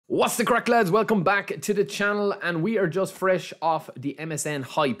What's the crack, lads? Welcome back to the channel, and we are just fresh off the MSN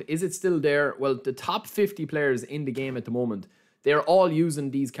hype. Is it still there? Well, the top 50 players in the game at the moment, they're all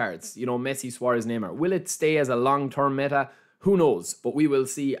using these cards. You know, Messi, Suarez, Neymar. Will it stay as a long-term meta? Who knows? But we will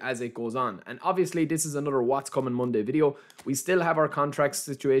see as it goes on. And obviously, this is another What's Coming Monday video. We still have our contract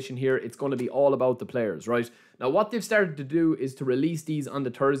situation here. It's going to be all about the players, right? Now, what they've started to do is to release these on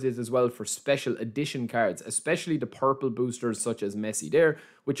the Thursdays as well for special edition cards, especially the purple boosters such as Messi there,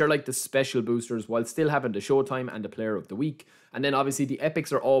 which are like the special boosters while still having the Showtime and the Player of the Week. And then obviously the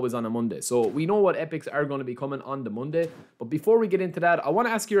epics are always on a Monday. So we know what epics are going to be coming on the Monday. But before we get into that, I want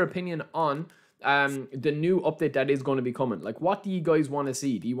to ask your opinion on the new update that is going to be coming. Like, what do you guys want to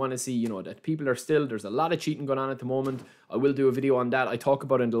see? Do you want to see, you know, that people are still, there's a lot of cheating going on at the moment. I will do a video on that. I talk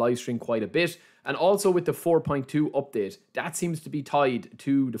about it in the live stream quite a bit. And also with the 4.2 update, that seems to be tied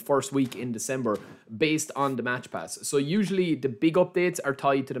to the first week in December based on the match pass. So usually the big updates are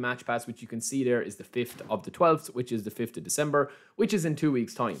tied to the match pass, which you can see there is the 5th of the 12th, which is the 5th of December, which is in 2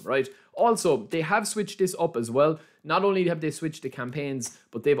 weeks time, right? Also, they have switched this up as well. Not only have they switched the campaigns,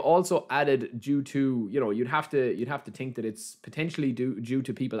 but they've also added, due to, you know, you'd have to think that it's potentially due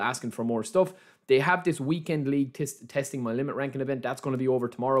to people asking for more stuff. They have this weekend league testing my limit ranking event. That's going to be over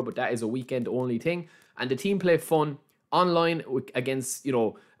tomorrow, but that is a weekend only thing. And the team play fun online against, you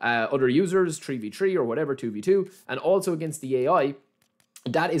know, other users, 3v3 or whatever, 2v2, and also against the AI.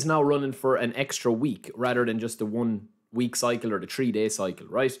 That is now running for an extra week rather than just the 1 week cycle or the 3-day cycle,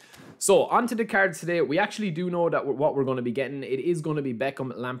 right? So onto the cards today. We actually do know that what we're going to be getting. It is going to be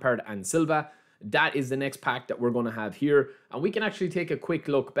Beckham, Lampard and Silva. That is the next pack that we're going to have here. And we can actually take a quick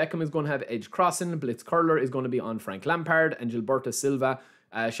look. Beckham is going to have edge crossing. Blitz CURLER is going to be on Frank Lampard and Gilberto Silva.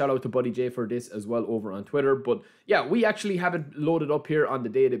 Shout out to Buddy J for this as well over on Twitter. But yeah, we actually have it loaded up here on the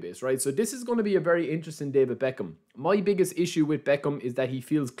database, right? So this is going to be a very interesting day with Beckham. My biggest issue with Beckham is that he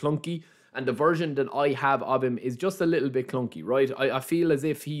feels clunky. And the version that I have of him is just a little bit clunky, right? I feel as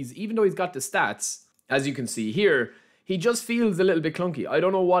if he's, even though he's got the stats, as you can see here, he just feels a little bit clunky. I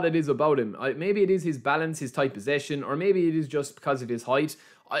don't know what it is about him. Maybe it is his balance, his tight possession, or maybe it is just because of his height.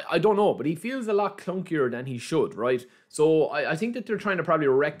 I don't know, but he feels a lot clunkier than he should, right? So I think that they're trying to probably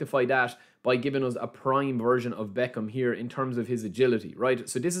rectify that by giving us a prime version of Beckham here in terms of his agility, right?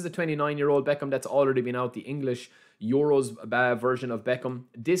 So this is a 29-year-old Beckham that's already been out, the English Euros version of Beckham.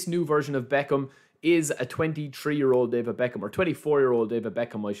 This new version of Beckham is a 23-year-old David Beckham, or 24-year-old David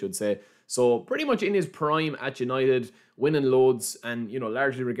Beckham, I should say. So pretty much in his prime at United, winning loads, and, you know,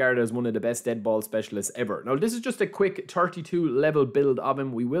 largely regarded as one of the best dead ball specialists ever. Now, this is just a quick 32-level build of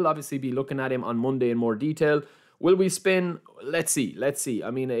him. We will obviously be looking at him on Monday in more detail. Will we spin? Let's see. Let's see.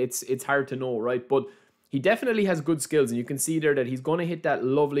 I mean, it's hard to know, right? But he definitely has good skills, and you can see there that he's going to hit that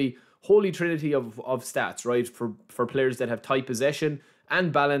lovely holy trinity of stats, right? For players that have tight possession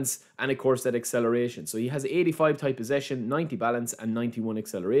and balance, and of course that acceleration. So he has 85 tight possession, 90 balance, and 91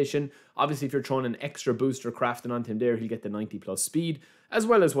 acceleration. Obviously, if you're throwing an extra booster crafting onto him there, he'll get the 90 plus speed, as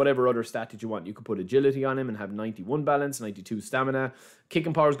well as whatever other stat that you want. You could put agility on him and have 91 balance, 92 stamina.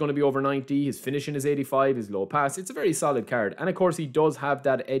 Kicking power is going to be over 90. His finishing is 85. His low pass. It's a very solid card. And of course, he does have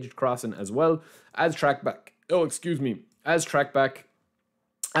that edged crossing as well as trackback. Oh, excuse me. As trackback.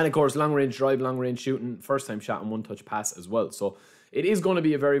 And of course, long range drive, long range shooting, first time shot and one touch pass as well. So it is going to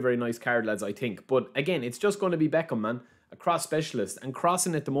be a very, very nice card, lads, I think. But again, it's just going to be Beckham, man. A cross specialist. And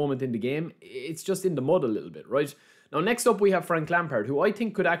crossing at the moment in the game, it's just in the mud a little bit, right? Now, next up, we have Frank Lampard, who I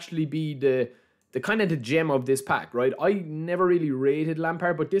think could actually be the kind of the gem of this pack, right? I never really rated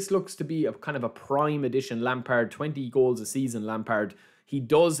Lampard, but this looks to be a kind of a prime edition Lampard, 20 goals a season Lampard. He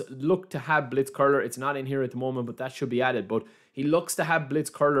does look to have Blitz CURLER. It's not in here at the moment, but that should be added. But he looks to have Blitz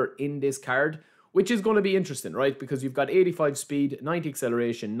CURLER in this card, which is going to be interesting, right? Because you've got 85 speed, 90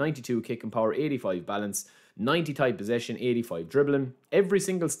 acceleration, 92 kick and power, 85 balance, 90 tight possession, 85 dribbling. Every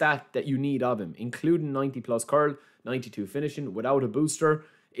single stat that you need of him, including 90 plus curl, 92 finishing, without a booster,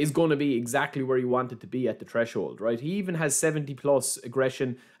 is going to be exactly where you want it to be at the threshold, right? He even has 70 plus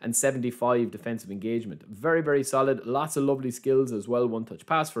aggression and 75 defensive engagement. Very, very solid. Lots of lovely skills as well. One touch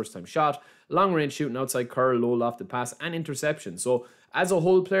pass, first time shot, long range shooting, outside curl, low lofted pass, and interception. So as a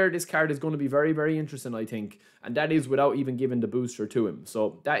whole player, this card is going to be very, very interesting, I think. And that is without even giving the booster to him.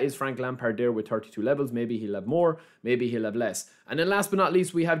 So that is Frank Lampard there with 32 levels. Maybe he'll have more, maybe he'll have less. And then last but not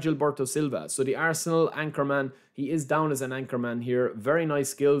least, we have Gilberto Silva. So the Arsenal anchorman, he is down as an anchorman here. Very nice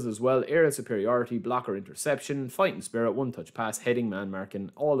skills as well. Area superiority, blocker interception, fighting spirit, one touch pass, heading, man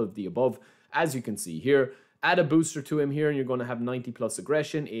marking, all of the above, as you can see here. Add a booster to him here and you're going to have 90 plus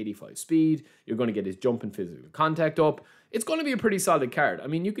aggression, 85 speed. You're going to get his jump and physical contact up. It's going to be a pretty solid card. I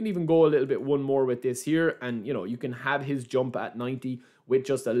mean, you can even go a little bit one more with this here and, you know, you can have his jump at 90 with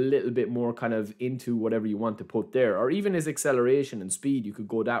just a little bit more kind of into whatever you want to put there. Or even his acceleration and speed, you could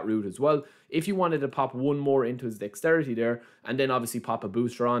go that route as well. If you wanted to pop one more into his dexterity there, and then obviously pop a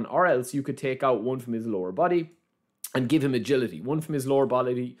booster on, or else you could take out one from his lower body and give him agility, one from his lower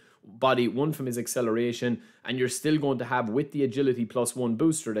body, one from his acceleration, and you're still going to have, with the agility plus one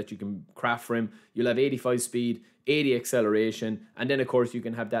booster that you can craft for him, you'll have 85 speed, 80 acceleration, and then of course you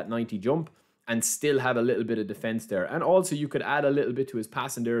can have that 90 jump and still have a little bit of defense there. And also you could add a little bit to his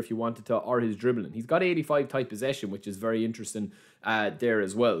passing there if you wanted to, or his dribbling. He's got 85 tight possession, which is very interesting there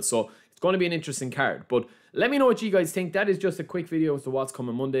as well. So it's going to be an interesting card. But let me know what you guys think. That is just a quick video as to what's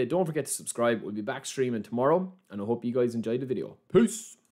coming Monday. Don't forget to subscribe. We'll be back streaming tomorrow, and I hope you guys enjoyed the video. Peace.